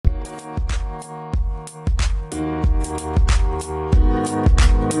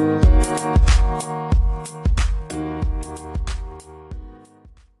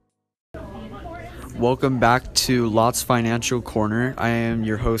Welcome back to Lots Financial Corner. I am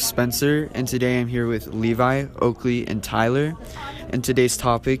your host, Spencer, and today I'm here with Levi, Oakley, and Tyler. And today's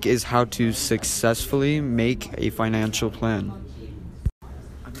topic is how to successfully make a financial plan.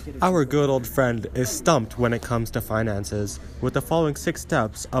 Our good old friend is stumped when it comes to finances. With the following 6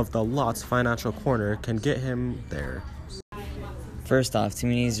 steps of the Lots Financial Corner can get him there. First off,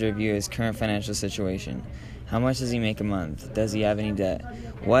 Timmy needs to review his current financial situation. How much does he make a month? Does he have any debt?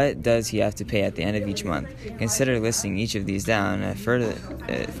 What does he have to pay at the end of each month? Consider listing each of these down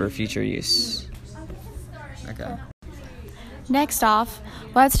for future use. Okay. Next off,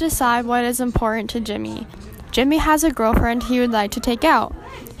 let's decide what is important to Jimmy. Jimmy has a girlfriend he would like to take out.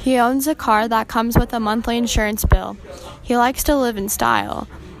 He owns a car that comes with a monthly insurance bill. He likes to live in style.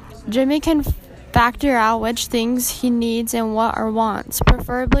 Jimmy can factor out which things he needs and what or wants,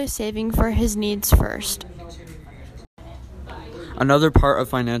 preferably saving for his needs first. Another part of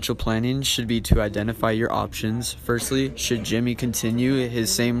financial planning should be to identify your options. Firstly, should Jimmy continue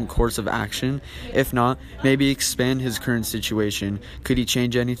his same course of action? If not, maybe expand his current situation. Could he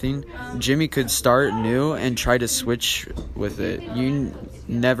change anything? Jimmy could start new and try to switch with it. You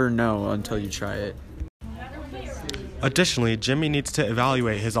never know until you try it. Additionally, Jimmy needs to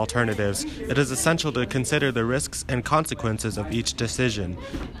evaluate his alternatives. It is essential to consider the risks and consequences of each decision.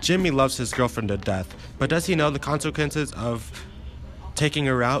 Jimmy loves his girlfriend to death, but does he know the consequences of taking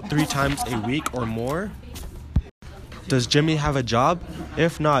her out 3 times a week or more? Does Jimmy have a job?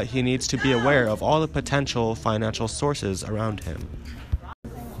 If not, he needs to be aware of all the potential financial sources around him.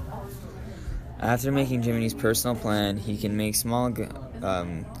 After making Jimmy's personal plan, he can make small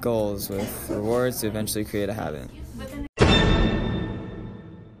goals with rewards to eventually create a habit.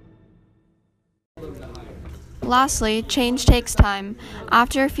 Lastly, change takes time.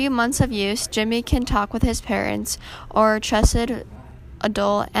 After a few months of use, Jimmy can talk with his parents or trusted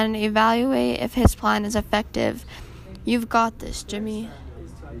adult and evaluate if his plan is effective. You've got this, Jimmy.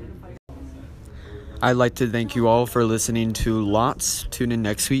 I'd like to thank you all for listening to Lots. Tune in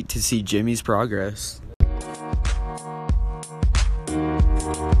next week to see Jimmy's progress.